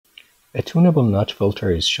A tunable notch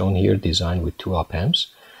filter is shown here, designed with 2 op-amps.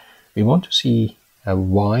 We want to see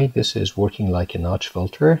why this is working like a notch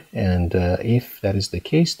filter, and if that is the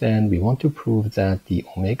case, then we want to prove that the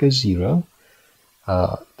omega 0,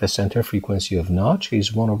 the center frequency of notch,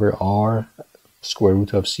 is 1 over r square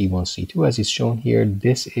root of C1, C2, as is shown here.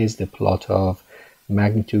 This is the plot of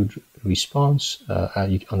magnitude response.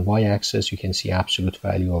 On y-axis, you can see absolute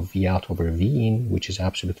value of V out over V in, which is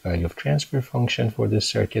absolute value of transfer function for this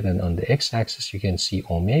circuit, and on the x-axis, you can see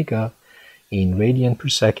omega in radian per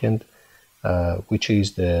second, which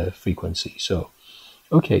is the frequency. So,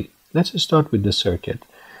 okay, let's start with the circuit.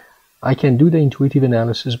 I can do the intuitive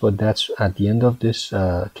analysis, but that's at the end of this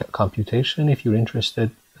computation. If you're interested,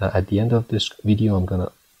 at the end of this video, I'm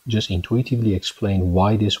gonna just intuitively explain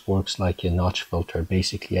why this works like a notch filter.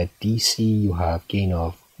 Basically, at DC, you have gain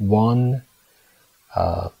of 1,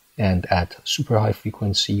 and at super high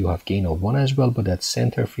frequency, you have gain of 1 as well, but at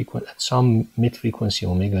center frequency, at some mid-frequency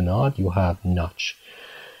omega naught, you have notch.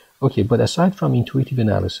 Okay, but aside from intuitive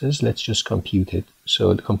analysis, let's just compute it.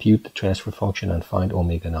 So compute the transfer function and find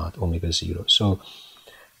omega naught, omega 0. So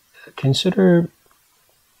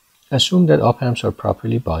assume that op-amps are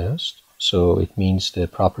properly biased. So it means the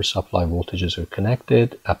proper supply voltages are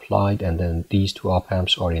connected, applied, and then these 2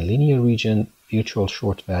 op-amps are in linear region, virtual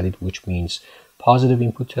short valid, which means positive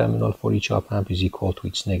input terminal for each op-amp is equal to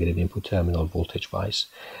its negative input terminal voltage bias.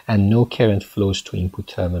 And no current flows to input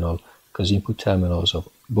terminal, because input terminals of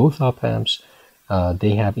both op-amps,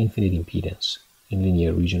 they have infinite impedance in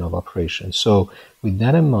linear region of operation. So with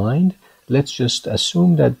that in mind, let's just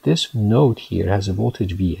assume that this node here has a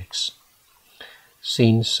voltage Vx.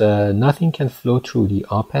 Since nothing can flow through the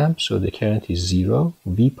op-amp, so the current is 0,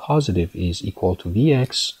 V positive is equal to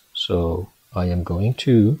Vx. So I am going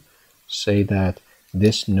to say that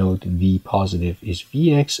this node V positive is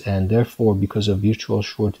Vx, and therefore, because of virtual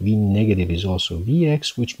short, V negative is also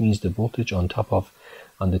Vx, which means the voltage on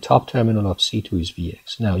the top terminal of C2 is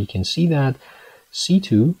Vx. Now you can see that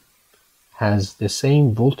C2 has the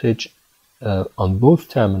same voltage on both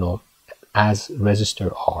terminals as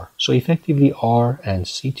resistor R. So effectively R and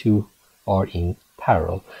C2 are in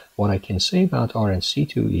parallel. What I can say about R and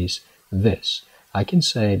C2 is this. I can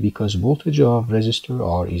say because voltage of resistor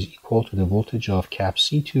R is equal to the voltage of cap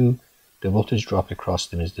C2, the voltage drop across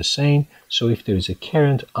them is the same. So if there is a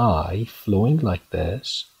current I flowing like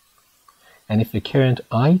this, and if the current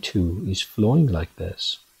I2 is flowing like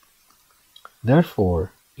this,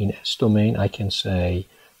 therefore in S domain I can say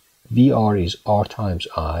VR is R times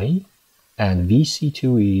I, and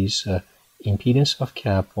VC2 is impedance of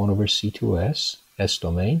cap 1 over C2S, S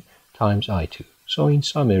domain, times I2. So in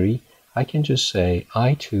summary, I can just say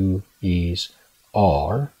I2 is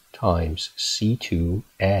R times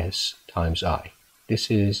C2S times I. This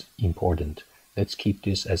is important. Let's keep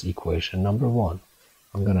this as equation number 1.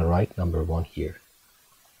 I'm going to write number 1 here.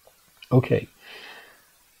 Okay,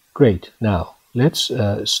 great. Now, let's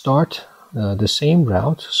start the same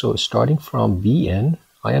route. So starting from Vn,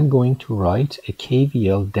 I am going to write a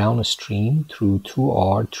KVL downstream through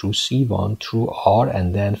 2R, through C1, through R,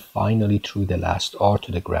 and then finally through the last R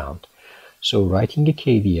to the ground. So writing a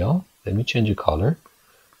KVL, let me change the color.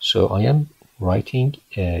 So I am writing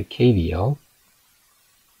a KVL,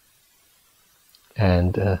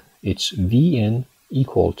 and it's Vn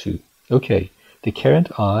equal to, okay, the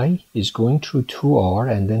current I is going through 2R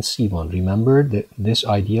and then C1. Remember that this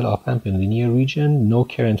ideal op-amp in linear region, no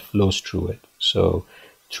current flows through it. So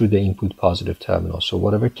through the input positive terminal. So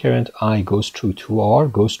whatever current I goes through 2R,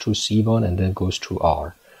 goes through C1, and then goes through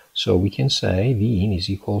R. So we can say Vin is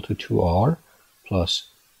equal to 2R plus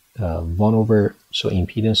 1 over, so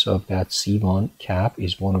impedance of that C1 cap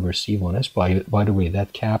is 1 over C1S. By the way,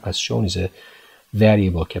 that cap as shown is a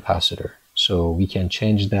variable capacitor. So we can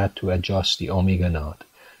change that to adjust the omega naught.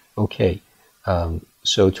 Okay,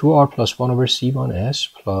 so 2R plus 1 over C1S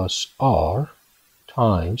plus R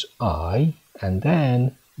times I, and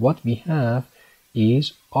then what we have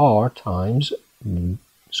is R times,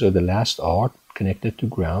 so the last R connected to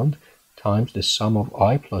ground, times the sum of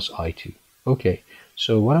I plus I2. Okay,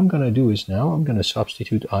 so what I'm going to do is now I'm going to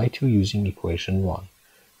substitute I2 using equation 1.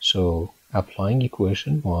 So applying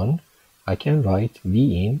equation 1, I can write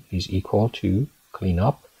Vin is equal to, clean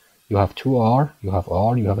up, you have 2R, you have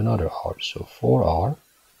R, you have another R. So 4R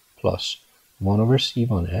plus 1 over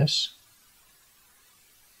C1S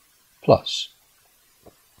plus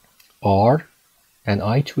R, and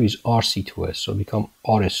I2 is RC2S, so become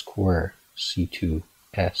R square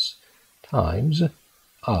C2S times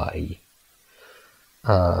I.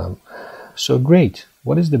 So great.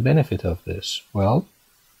 What is the benefit of this? Well,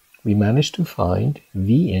 we managed to find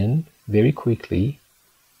Vn very quickly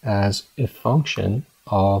as a function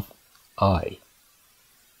of I.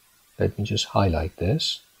 Let me just highlight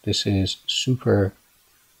this. This is super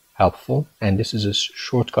helpful, and this is a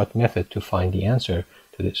shortcut method to find the answer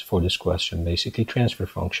to this for this question, basically transfer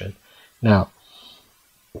function. Now,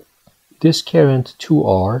 this current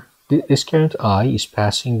 2R, this current I is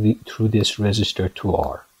passing through this resistor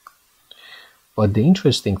 2R. But the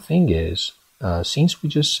interesting thing is, since we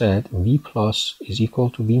just said V plus is equal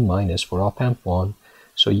to V minus for op amp 1,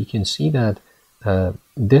 so you can see that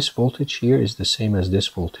this voltage here is the same as this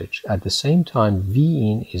voltage. At the same time,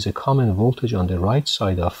 V in is a common voltage on the right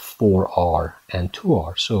side of 4R and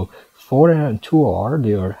 2R. So 4R and 2R,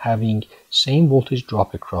 they are having same voltage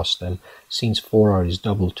drop across them. Since 4R is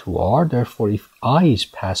double 2R, therefore if I is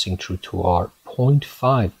passing through 2R,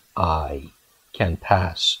 0.5 I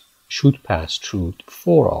should pass through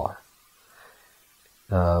 4R.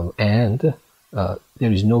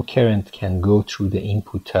 There is no current can go through the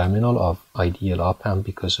input terminal of ideal op amp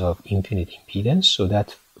because of infinite impedance. So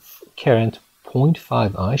that current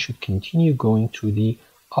 0.5 I should continue going through the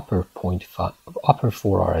upper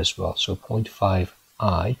 4R as well. So 0.5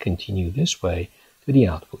 I continue this way to the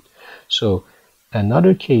output. So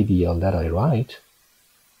another KVL that I write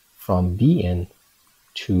from V in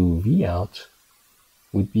to V out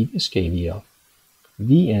would be this KVL.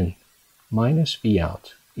 V in minus V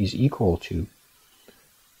out is equal to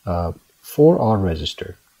 4R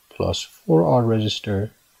resistor plus 4R resistor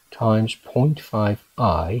times 0.5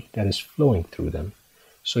 I that is flowing through them.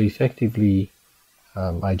 So effectively,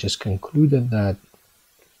 I just concluded that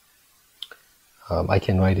I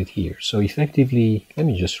can write it here. So effectively, let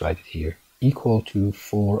me just write it here, equal to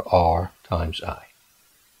 4R times I.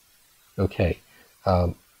 Okay,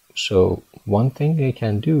 so one thing I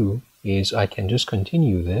can do is I can just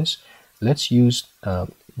continue this. Let's use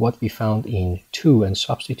what we found in 2 and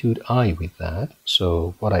substitute I with that.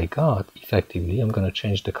 So what I got, effectively, I'm going to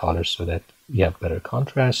change the color so that we have better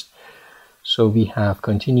contrast. So we have,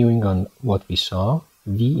 continuing on what we saw,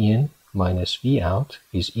 V in minus V out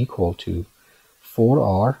is equal to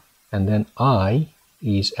 4R, and then I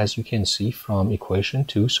is, as you can see from equation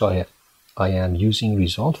 2, so I am using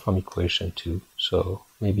result from equation 2. So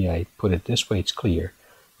maybe I put it this way, it's clear.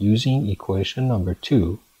 Using equation number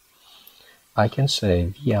 2, I can say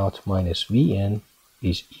V out minus V in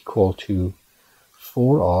is equal to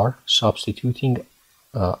 4R, substituting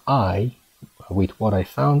I with what I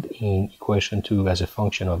found in equation 2 as a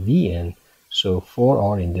function of V in. So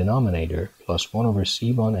 4R in denominator plus 1 over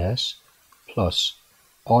C1s plus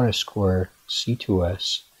R squared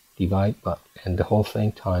C2s divided by, and the whole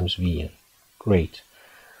thing times V in. Great.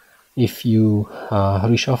 If you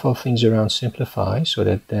reshuffle things around, simplify, so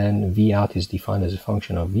that then V out is defined as a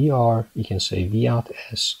function of VR, you can say V out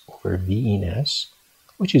S over V in S,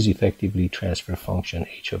 which is effectively transfer function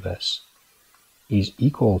H of S, is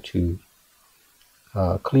equal to,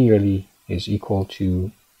 clearly is equal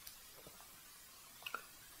to,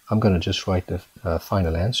 I'm going to just write the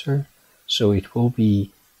final answer. So it will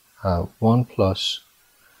be 1 plus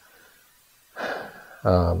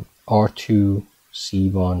R2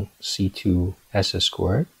 C1 C2 S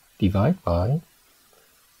squared divided by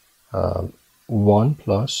 1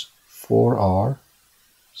 plus 4R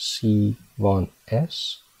C1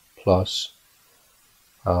 S plus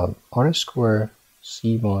R squared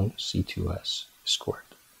C1 C2S squared.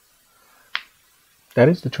 That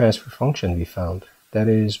is the transfer function we found. That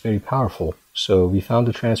is very powerful. So we found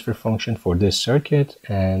the transfer function for this circuit,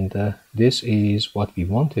 and this is what we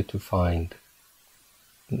wanted to find.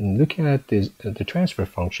 Looking at this, the transfer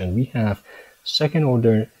function, we have second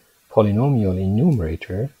order polynomial in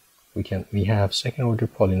numerator. We have second order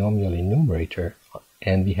polynomial in numerator,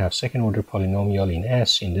 and we have second order polynomial in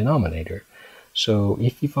S in denominator. So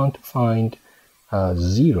if you want to find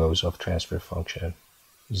zeros of transfer function,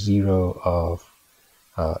 0 of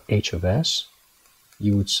H of S,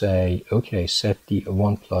 you would say, okay, set the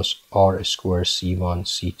 1 plus R squared C1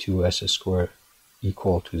 C2 S squared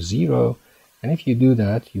equal to 0. And if you do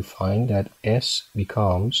that, you find that S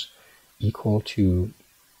becomes equal to,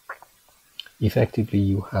 effectively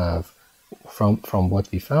you have, from what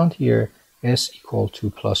we found here, S equal to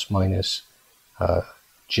plus minus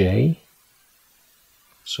J.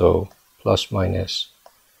 So plus minus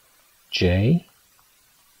J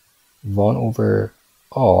 1 over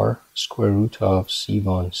R square root of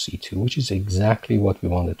C1 C2, which is exactly what we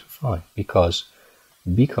wanted to find, because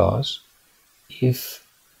if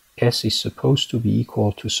S is supposed to be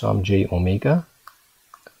equal to some J omega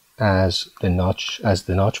as the notch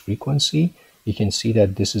frequency, you can see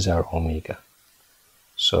that this is our omega.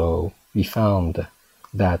 So we found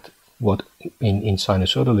that what in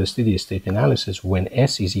sinusoidal steady state analysis, when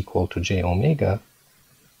S is equal to j omega,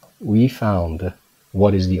 we found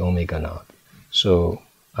what is the omega naught. So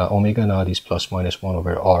omega naught is plus minus 1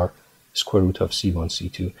 over r square root of C1,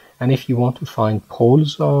 C2. And if you want to find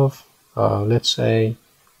poles of, let's say,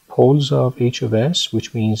 poles of h of s,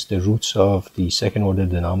 which means the roots of the second order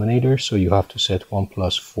denominator, so you have to set 1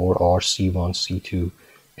 plus 4r C1, C2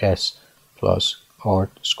 s plus r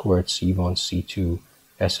squared C1, C2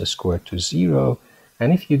 s squared to 0.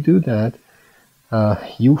 And if you do that,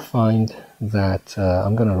 you find that,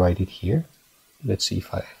 I'm going to write it here. Let's see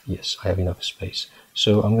if I have enough space.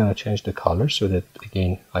 So I'm going to change the color so that,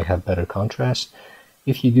 again, I have better contrast.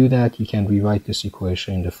 If you do that, you can rewrite this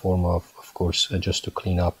equation in the form of course, just to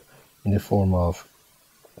clean up, in the form of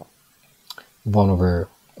 1 over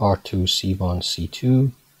R2 C1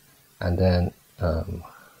 C2, and then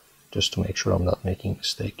just to make sure I'm not making a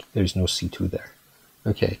mistake, there is no C2 there.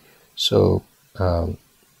 Okay, so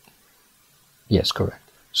yes, correct.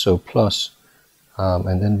 So plus,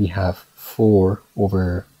 and then we have 4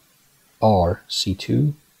 over R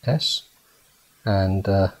C2 S, and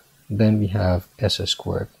then we have S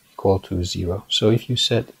squared equal to 0. So if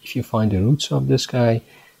you find the roots of this guy,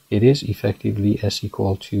 it is effectively S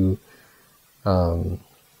equal to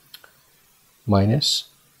minus,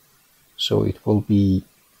 so it will be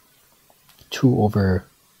 2 over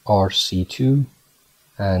R C2,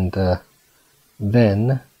 and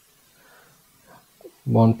then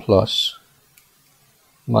 1 plus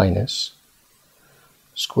minus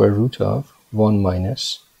square root of 1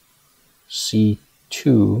 minus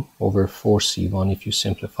C2 over 4C1 if you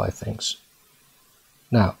simplify things.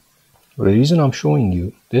 Now, the reason I'm showing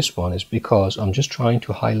you this one is because I'm just trying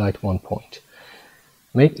to highlight one point.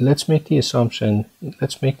 Let's make the assumption,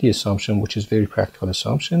 which is very practical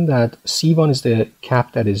assumption, that C1 is the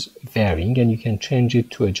cap that is varying, and you can change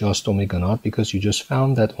it to adjust omega naught because you just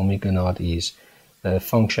found that omega naught is a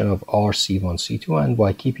function of R C1 C2, and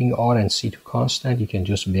by keeping R and C2 constant, you can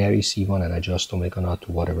just vary C1 and adjust omega naught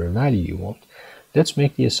to whatever value you want. Let's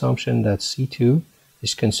make the assumption that C2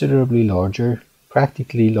 is considerably larger,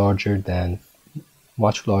 practically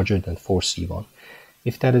much larger than 4C1.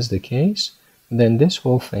 If that is the case, then this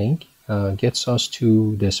whole thing gets us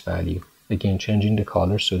to this value. Again, changing the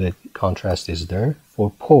color so that contrast is there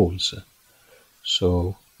for poles.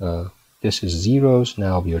 So this is zeros.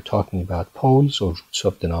 Now we are talking about poles or roots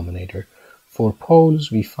of denominator. For poles,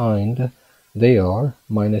 we find they are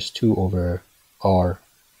minus 2 over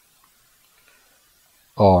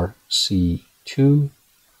RC2,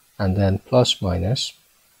 and then plus minus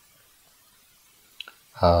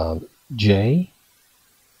J,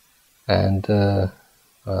 and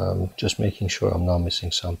just making sure I'm not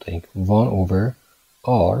missing something, 1 over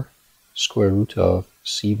R square root of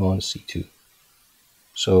C1, C2.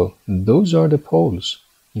 So those are the poles.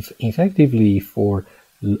 Effectively,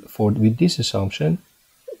 with this assumption,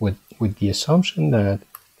 with the assumption that,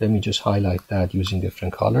 let me just highlight that using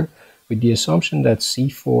different color, with the assumption that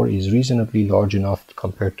C4 is reasonably large enough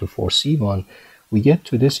compared to 4C1, we get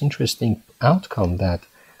to this interesting outcome that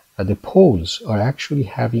the poles are actually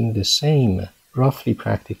having the same, roughly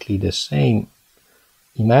practically the same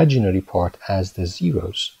imaginary part as the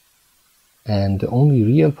zeros, and the only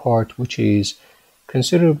real part which is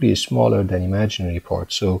considerably smaller than imaginary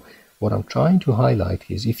part. So what I'm trying to highlight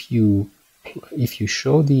is if you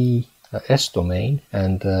show the S domain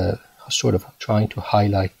and sort of trying to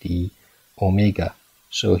highlight the omega.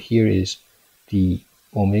 So here is the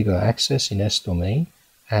omega axis in S domain,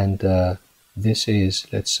 and this is,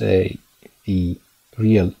 let's say, the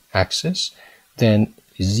real axis. Then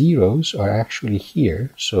zeros are actually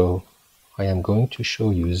here. So I am going to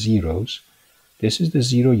show you zeros. This is the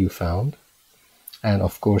 0 you found. And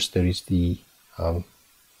of course there is the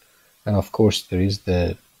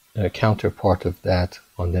counterpart of that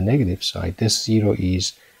on the negative side. This 0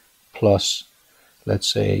 is plus, let's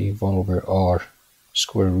say, 1 over R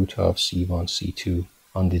square root of C1 C2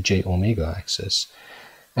 on the j omega axis.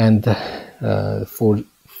 And for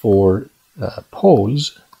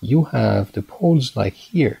poles, you have the poles like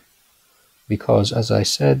here, because as I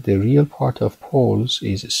said, the real part of poles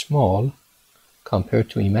is small compared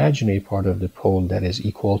to imaginary part of the pole that is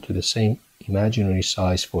equal to the same imaginary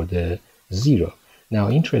size for the 0. Now,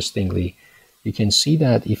 interestingly, you can see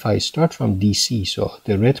that if I start from DC, so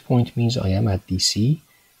the red point means I am at DC,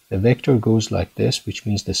 the vector goes like this, which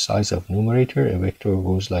means the size of numerator, a vector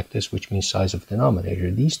goes like this, which means size of denominator.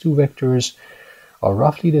 These two vectors are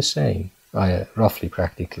roughly the same, roughly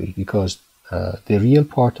practically, because the real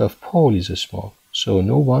part of pole is small. So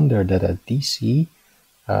no wonder that at DC,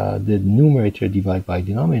 the numerator divided by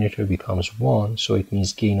denominator becomes 1, so it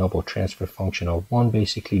means gain of or transfer function of 1.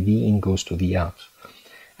 Basically, V in goes to V out.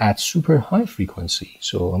 At super high frequency,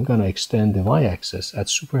 so I'm going to extend the y-axis. At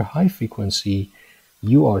super high frequency,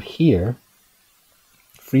 you are here,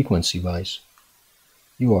 frequency-wise,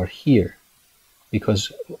 you are here.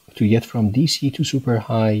 Because to get from DC to super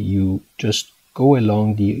high, you just go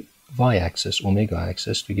along the y-axis, omega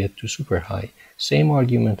axis, to get to super high. Same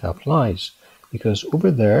argument applies, because over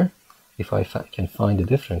there, if I can find a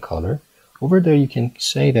different color, over there you can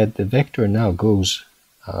say that the vector now goes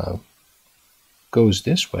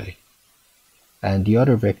this way, and the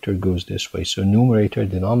other vector goes this way. So numerator,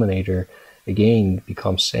 denominator, again,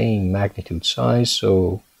 becomes same magnitude size.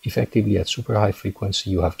 So effectively at super high frequency,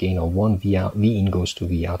 you have gain of 1, V out, V in goes to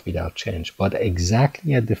V out without change. But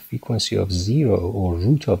exactly at the frequency of 0 or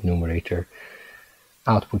root of numerator,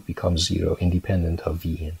 output becomes 0 independent of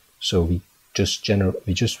V in. So we just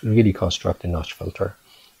really construct a notch filter.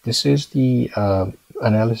 This is the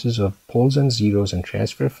analysis of poles and zeros and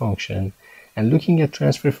transfer function. And looking at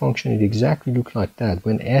transfer function, it exactly looks like that.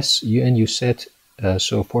 When you set,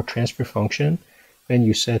 so for transfer function, when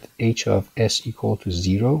you set h of s equal to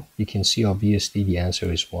 0, you can see obviously the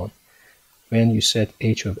answer is 1. When you set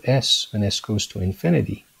h of s, when s goes to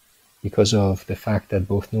infinity, because of the fact that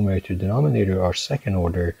both numerator and denominator are second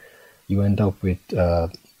order, you end up with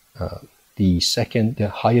the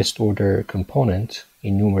highest order component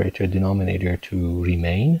in numerator denominator to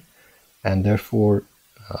remain, and therefore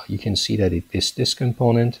you can see that it is this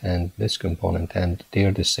component and this component, and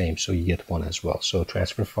they're the same, so you get 1 as well. So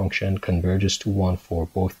transfer function converges to 1 for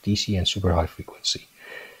both DC and super high frequency.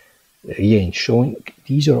 Again, showing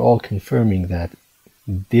these are all confirming that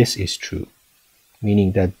this is true,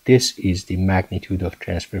 meaning that this is the magnitude of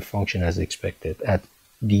transfer function as expected. At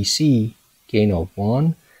DC, gain of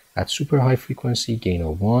 1. At super high frequency, gain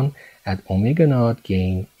of 1. At omega naught,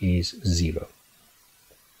 gain is 0.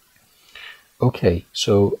 Okay,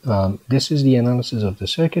 so this is the analysis of the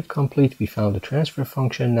circuit complete. We found the transfer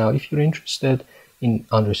function. Now, if you're interested in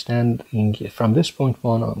understanding from this point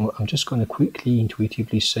on, I'm just going to quickly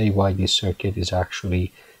intuitively say why this circuit is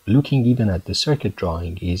actually, looking even at the circuit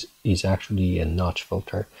drawing, is actually a notch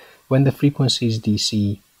filter. When the frequency is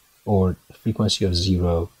DC or frequency of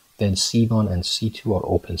 0, then C1 and C2 are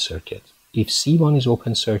open circuit. If C1 is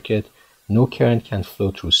open circuit, no current can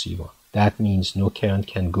flow through C1. That means no current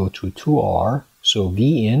can go through 2R, so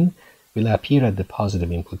V in will appear at the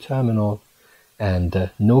positive input terminal,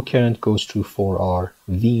 and no current goes through 4R,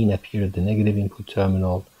 V in appear at the negative input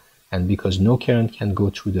terminal, and because no current can go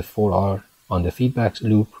through the 4R on the feedback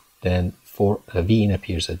loop, then V in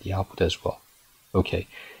appears at the output as well. Okay,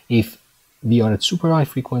 if we are at super high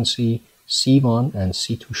frequency, C1 and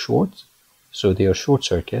C2 short, so they are short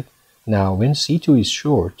circuit. Now when C2 is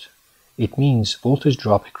short, it means voltage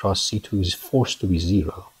drop across C2 is forced to be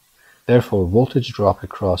 0. Therefore, voltage drop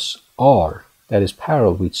across R that is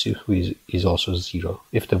parallel with C2 is also 0.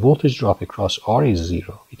 If the voltage drop across R is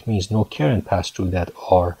 0, it means no current passed through that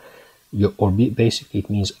R, or basically it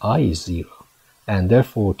means I is 0. And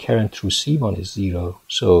therefore, current through C1 is 0.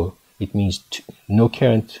 So it means no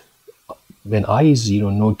current, when I is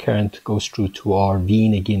 0, no current goes through 2R, V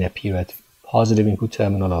in again appear at positive input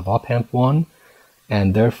terminal of op-amp 1.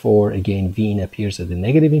 And therefore, again, V in appears at the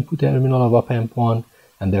negative input terminal of op-amp 1,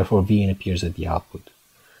 and therefore V in appears at the output.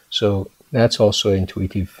 So that's also an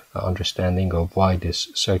intuitive understanding of why this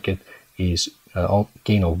circuit is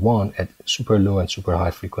gain of 1 at super low and super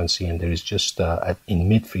high frequency, and there is just in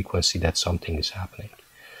mid frequency that something is happening.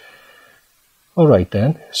 All right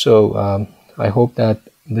then, so I hope that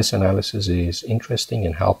this analysis is interesting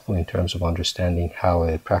and helpful in terms of understanding how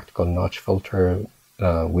a practical notch filter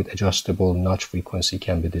with adjustable notch frequency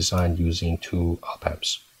can be designed using 2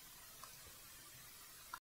 op-amps.